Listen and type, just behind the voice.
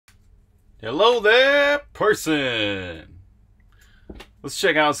Hello there, person! Let's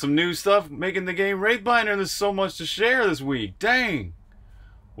check out some new stuff making the game Wraithbinder. There's so much to share this week. Dang!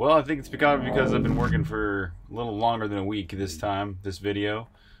 Well, I think it's because I've been working for a little longer than a week this video.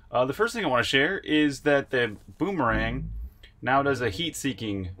 The first thing I want to share is that the boomerang now does a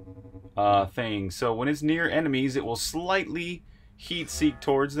heat-seeking thing. So when it's near enemies, it will slightly heat-seek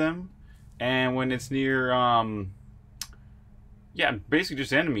towards them. And when it's near, yeah, basically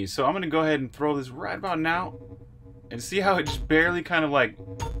just enemies. So I'm going to go ahead and throw this right about now. And see how it just barely kind of like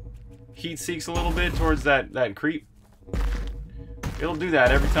heat-seeks a little bit towards that creep? It'll do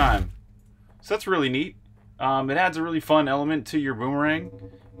that every time. So that's really neat. It adds a really fun element to your boomerang.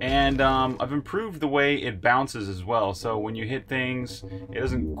 And I've improved the way it bounces as well. So when you hit things, it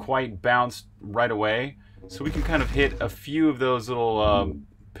doesn't quite bounce right away. So we can kind of hit a few of those little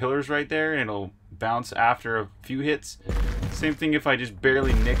pillars right there, and it'll bounce after a few hits. Same thing if I just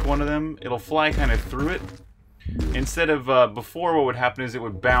barely nick one of them, it'll fly kind of through it. Instead of before, what would happen is it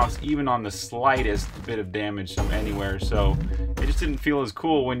would bounce even on the slightest bit of damage from anywhere. So it just didn't feel as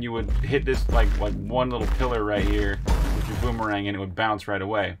cool when you would hit this like one little pillar right here with your boomerang, and it would bounce right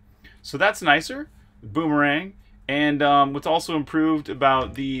away. So that's nicer, boomerang. And what's also improved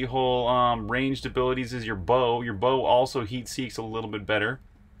about the whole ranged abilities is your bow. Your bow also heat seeks a little bit better.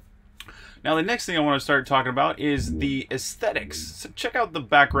 Now the next thing I want to start talking about is the aesthetics. So check out the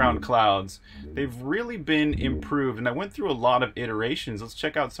background clouds. They've really been improved, and I went through a lot of iterations. Let's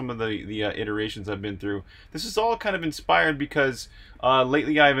check out some of the iterations I've been through. This is all kind of inspired because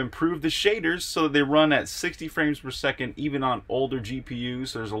lately I've improved the shaders so that they run at 60 frames per second even on older GPUs.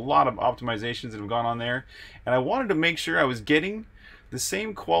 So there's a lot of optimizations that have gone on there, and I wanted to make sure I was getting the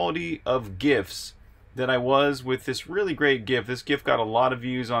same quality of GIFs that I was with this really great GIF. This GIF got a lot of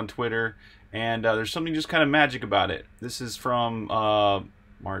views on Twitter, and there's something just kind of magic about it. This is from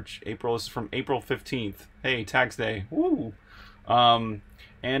April. This is from April 15th. Hey, tax day. Woo!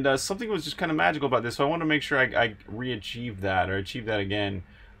 Something was just kind of magical about this, so I want to make sure I re-achieve that, or achieve that again.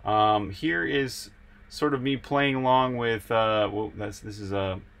 Here is sort of me playing along with with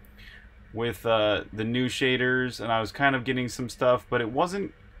the new shaders, and I was kind of getting some stuff, but it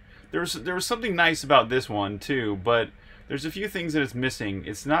wasn't. There was something nice about this one too, but there's a few things that it's missing.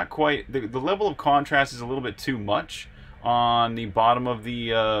 It's not quite, the level of contrast is a little bit too much on the bottom of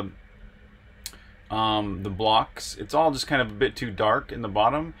the blocks. It's all just kind of a bit too dark in the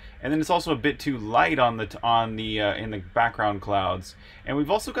bottom, and then it's also a bit too light in the background clouds. And we've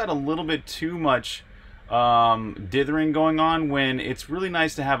also got a little bit too much dithering going on, when it's really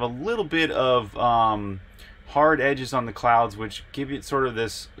nice to have a little bit of hard edges on the clouds, which give it sort of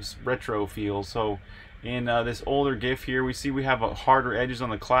this retro feel. So in this older GIF here, we have a harder edges on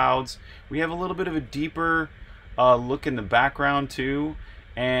the clouds. We have a little bit of a deeper look in the background too,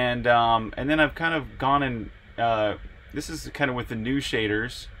 and then I've kind of gone and this is kind of with the new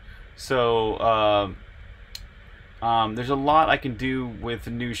shaders. So there's a lot I can do with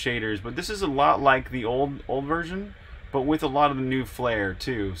the new shaders, but this is a lot like the old version, but with a lot of the new flair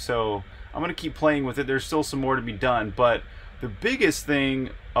too. So I'm going to keep playing with it. There's still some more to be done, but the biggest thing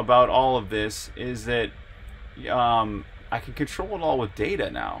about all of this is that I can control it all with data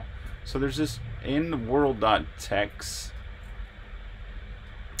now. So there's this in the world.text.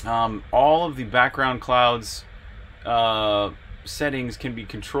 All of the background clouds settings can be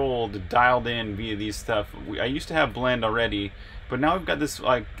controlled, dialed in via these stuff. I used to have blend already, but now we've got this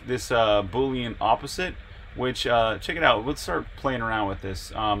Boolean opposite, which check it out. Let's start playing around with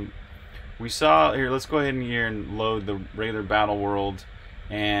this. We saw here. Let's go ahead and load the regular battle world,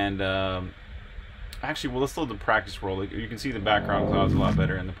 and actually, well, let's load the practice world. You can see the background clouds a lot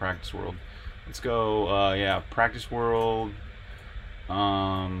better in the practice world. Let's go, yeah, practice world.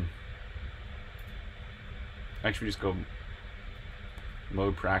 Actually, just go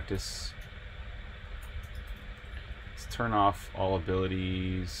mode practice. Let's turn off all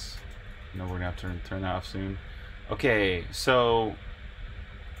abilities. No, we're gonna have to turn that off soon. Okay, so.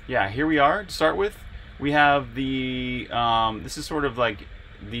 Yeah, here we are to start with. We have the, this is sort of like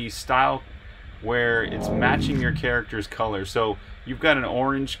the style where it's matching your character's color. So you've got an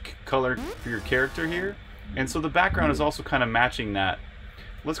orange color for your character here, and so the background is also kind of matching that.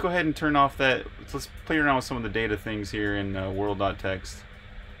 Let's go ahead and turn off that. Let's play around with some of the data things here in world.text.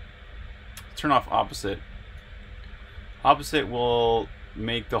 Turn off opposite. Opposite will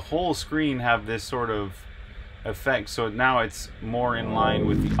make the whole screen have this sort of effect, so now it's more in line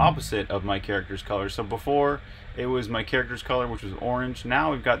with the opposite of my character's color. So before it was my character's color, which was orange. Now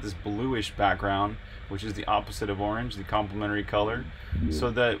we've got this bluish background, which is the opposite of orange, the complementary color.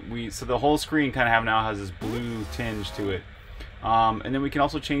 So the whole screen kind of now has this blue tinge to it. And then we can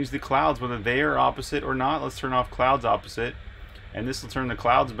also change the clouds, whether they are opposite or not. Let's turn off clouds opposite. And this will turn the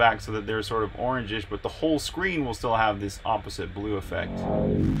clouds back so that they're sort of orangish, but the whole screen will still have this opposite blue effect.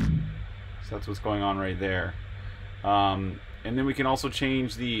 So that's what's going on right there. And then we can also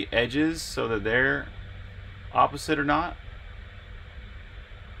change the edges so that they're opposite or not.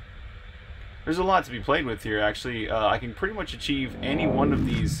 There's a lot to be played with here, actually. I can pretty much achieve any one of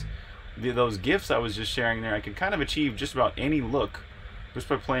those GIFs I was just sharing there. I can kind of achieve just about any look just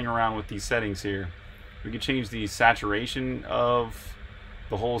by playing around with these settings here. We can change the saturation of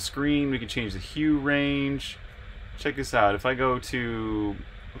the whole screen. We can change the hue range. Check this out. If I go to,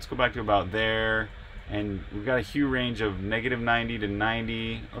 let's go back to about there, and we've got a hue range of -90 to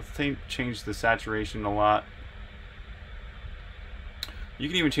 90. Let's change the saturation a lot. You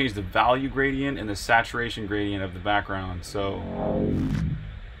can even change the value gradient and the saturation gradient of the background. So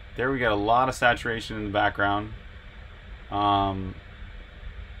there we got a lot of saturation in the background.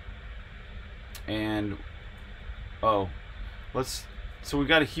 So we've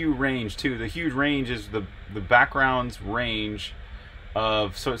got a hue range too. The hue range is the background's range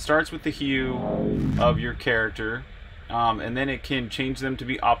of, so it starts with the hue of your character, and then it can change them to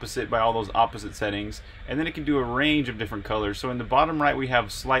be opposite by all those opposite settings, and then it can do a range of different colors. So in the bottom right we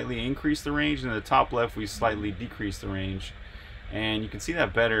have slightly increased the range, and in the top left we slightly decreased the range. And you can see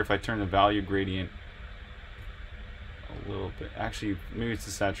that better if I turn the value gradient a little bit. Actually, maybe it's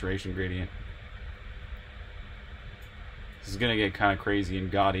the saturation gradient. This is going to get kind of crazy and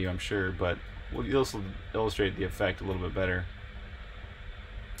gaudy, I'm sure, but we'll illustrate the effect a little bit better.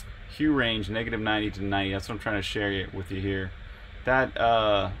 Hue range, -90 to 90. That's what I'm trying to share with you here. That,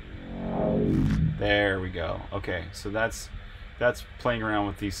 there we go. Okay, so that's playing around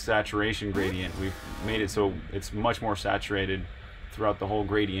with the saturation gradient. We've made it so it's much more saturated throughout the whole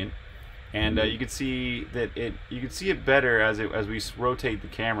gradient. And you can see that you can see it better as we rotate the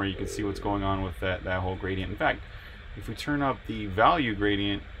camera. You can see what's going on with that whole gradient. In fact, if we turn up the value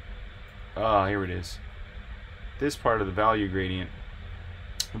gradient, here it is. This part of the value gradient,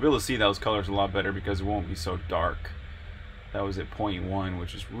 we'll be able to see those colors a lot better because it won't be so dark. That was at 0.1,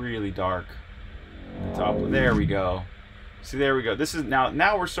 which is really dark. The top, there we go. See, there we go. This is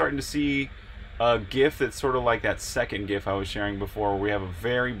now we're starting to see a GIF that's sort of like that second GIF I was sharing before, where we have a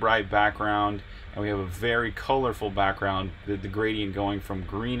very bright background and we have a very colorful background. The gradient going from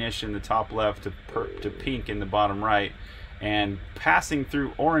greenish in the top left to pink in the bottom right, and passing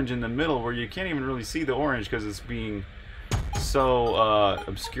through orange in the middle, where you can't even really see the orange because it's being so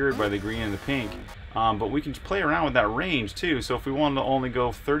obscured by the green and the pink. But we can play around with that range too. So if we wanted to only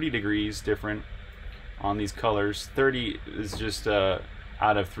go 30 degrees different on these colors, 30 is just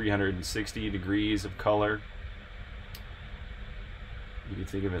out of 360 degrees of color. You can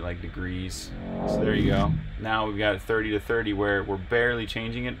think of it like degrees. So there you go. Now we've got 30 to 30 where we're barely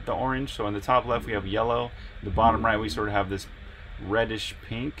changing it, the orange. So in the top left we have yellow. The bottom right we sort of have this reddish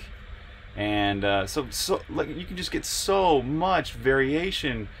pink. And so like you can just get so much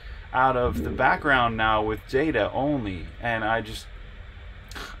variation out of the background now with data only. And I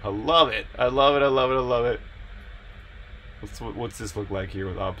love it. I love it. I love it. I love it. What's this look like here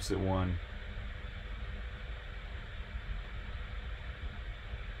with opposite one?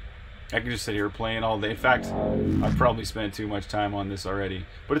 I can just sit here playing all day. In fact, I've probably spent too much time on this already.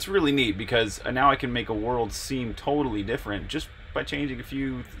 But it's really neat because now I can make a world seem totally different just by changing a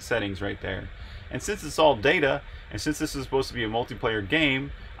few settings right there. And since it's all data, and since this is supposed to be a multiplayer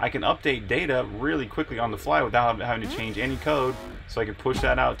game, I can update data really quickly on the fly without having to change any code. So I can push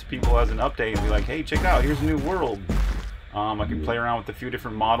that out to people as an update and be like, hey, check it out, here's a new world. I can play around with a few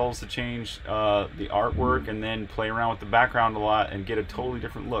different models to change the artwork, and then play around with the background a lot and get a totally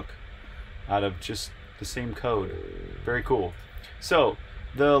different look out of just the same code. Very cool. So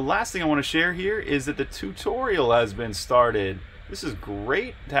the last thing I want to share here is that the tutorial has been started. This is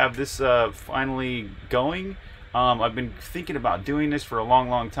great to have this finally going. I've been thinking about doing this for a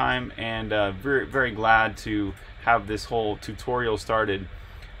long time, and very glad to have this whole tutorial started.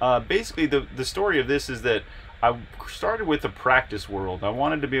 Basically the story of this is that I started with a practice world. I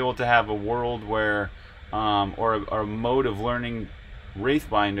wanted to be able to have a world where or a mode of learning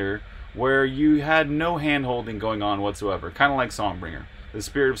Wraithbinder where you had no hand-holding going on whatsoever, kind of like Songbringer. The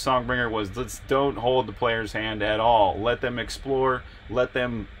spirit of Songbringer was, don't hold the player's hand at all. Let them explore, let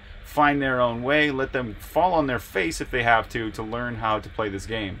them find their own way, let them fall on their face if they have to learn how to play this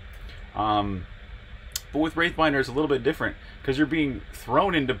game. But with Wraithbinder it's a little bit different because you're being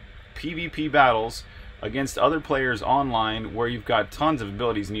thrown into PvP battles against other players online where you've got tons of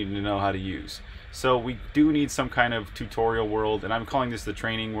abilities needing to know how to use. So we do need some kind of tutorial world, and I'm calling this the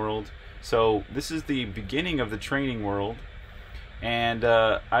training world. So this is the beginning of the training world, And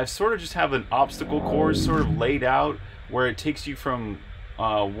I sort of just have an obstacle course sort of laid out where it takes you from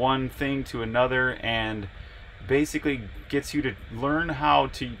one thing to another and basically gets you to learn how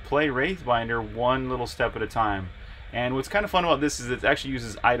to play Wraithbinder one little step at a time. And what's kind of fun about this is it actually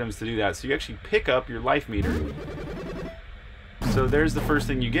uses items to do that. So you actually pick up your life meter. So there's the first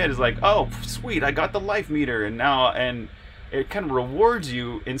thing you get is like, oh sweet, I got the life meter, and it kind of rewards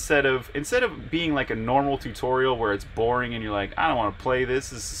you instead of being like a normal tutorial where it's boring and you're like, I don't want to play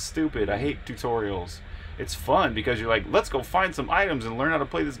this is stupid, I hate tutorials. It's fun because you're like, let's go find some items and learn how to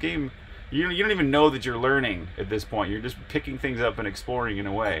play this game. You don't even know that you're learning at this point. You're just picking things up and exploring in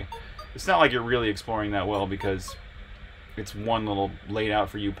a way. It's not like you're really exploring that well because it's one little laid out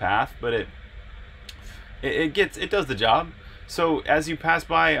for you path, but it does the job. So as you pass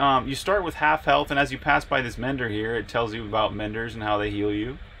by, you start with half health, and as you pass by this mender here, it tells you about menders and how they heal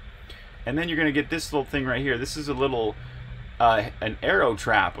you. And then you're going to get this little thing right here. This is a little, an arrow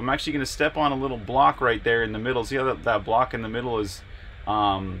trap. I'm actually going to step on a little block right there in the middle. See how that block in the middle is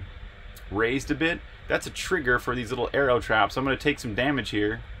raised a bit? That's a trigger for these little arrow traps. I'm going to take some damage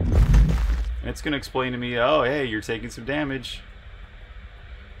here. And it's going to explain to me, oh, hey, you're taking some damage.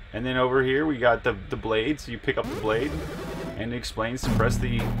 And then over here we got the blade, so you pick up the blade. And it explains to press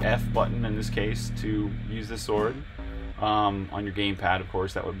the F button in this case to use the sword. On your gamepad, of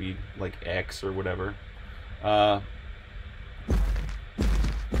course, that would be like X or whatever. And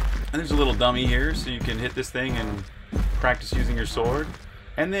there's a little dummy here, so you can hit this thing and practice using your sword.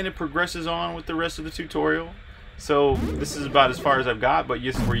 And then it progresses on with the rest of the tutorial. So this is about as far as I've got, but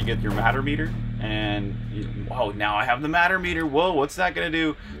this is where you get your matter meter. And whoa, now I have the matter meter. Whoa, what's that going to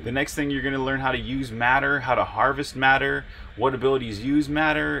do? The next thing, you're going to learn how to use matter, how to harvest matter, what abilities use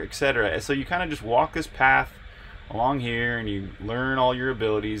matter, etc. So you kind of just walk this path along here and you learn all your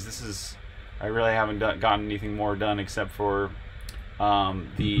abilities. I really haven't gotten anything more done except for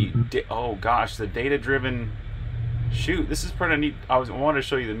oh gosh, the data-driven. Shoot, this is pretty neat. I wanted to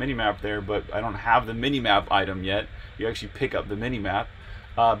show you the mini-map there, but I don't have the mini-map item yet. You actually pick up the mini-map.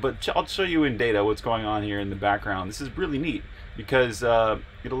 But I'll show you in data what's going on here in the background. This is really neat because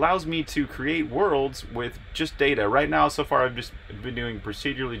it allows me to create worlds with just data. Right now, so far, I've just been doing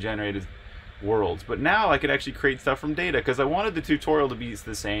procedurally generated worlds. But now I could actually create stuff from data because I wanted the tutorial to be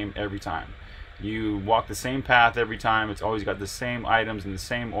the same every time. You walk the same path every time. It's always got the same items in the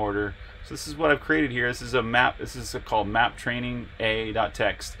same order. So this is what I've created here. This is a map. This is called map training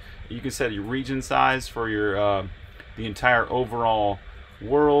a.text. You can set your region size for your the entire overall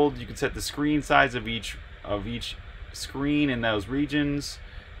world. You can set the screen size of each screen in those regions.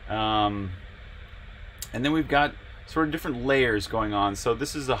 And then we've got sort of different layers going on. So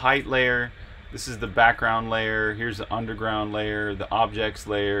this is the height layer. This is the background layer. Here's the underground layer, the objects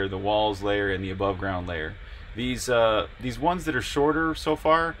layer, the walls layer, and the above ground layer. These ones that are shorter so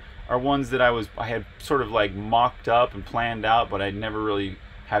far are ones that I had sort of like mocked up and planned out, but I never really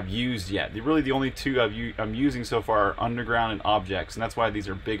have used yet. Really the only two I'm using so far are underground and objects, and that's why these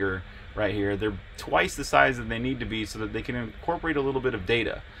are bigger right here. They're twice the size that they need to be so that they can incorporate a little bit of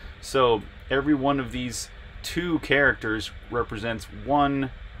data. So every one of these two characters represents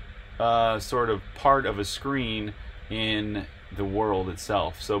one sort of part of a screen in the world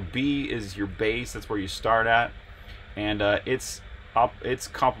itself. So B is your base, that's where you start at, and its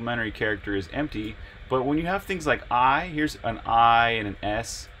complementary character is empty. But when you have things like I, here's an I and an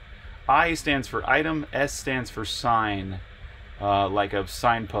S. I stands for item, S stands for sign, like a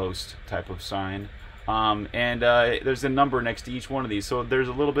signpost type of sign. There's a number next to each one of these, so there's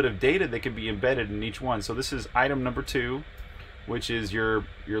a little bit of data that can be embedded in each one. So this is item number 2, which is your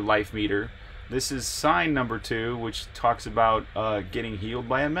life meter. This is sign number 2, which talks about getting healed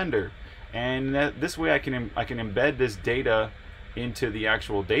by a mender. And this way I can embed this data into the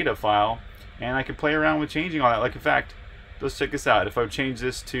actual data file, and I can play around with changing all that. Like, in fact, let's check this out. If I change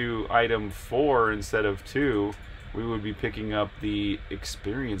this to item 4 instead of 2, we would be picking up the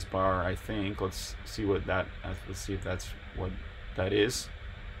experience bar, I think. Let's see what that. Let's see if that's what that is.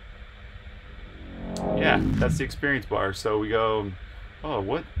 Yeah, that's the experience bar. So we go, oh,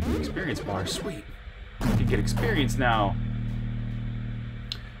 what? Experience bar, sweet. I can get experience now.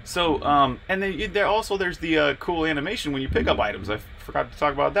 So, and then there's the cool animation when you pick up items. I forgot to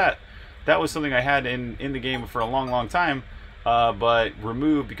talk about that. That was something I had in the game for a long time, but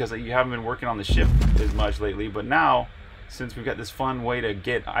removed because you haven't been working on the ship as much lately. But now, since we've got this fun way to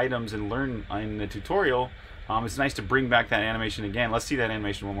get items and learn in the tutorial, it's nice to bring back that animation again. Let's see that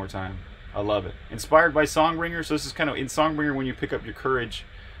animation one more time. I love it. Inspired by Songbringer. So this is kind of in Songbringer, when you pick up your courage,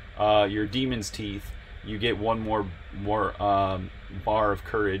 your demon's teeth, you get one more bar of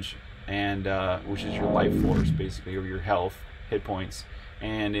courage, and which is your life force basically, or your health hit points,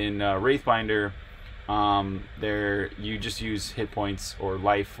 and in Wraithbinder, there you just use hit points or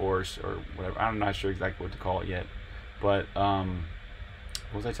life force or whatever. I'm not sure exactly what to call it yet, but what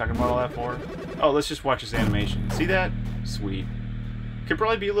was I talking about all that for? Oh, let's just watch this animation. See that? Sweet. Could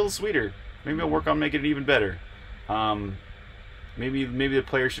probably be a little sweeter. Maybe I'll work on making it even better. Maybe the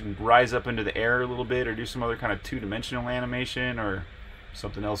player should rise up into the air a little bit, or do some other kind of two-dimensional animation, or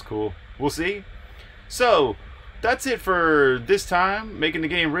something else cool. We'll see. So that's it for this time, making the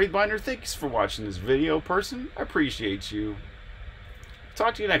game Wraithbinder. Thanks for watching this video, person. I appreciate you.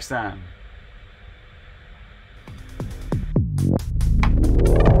 Talk to you next time.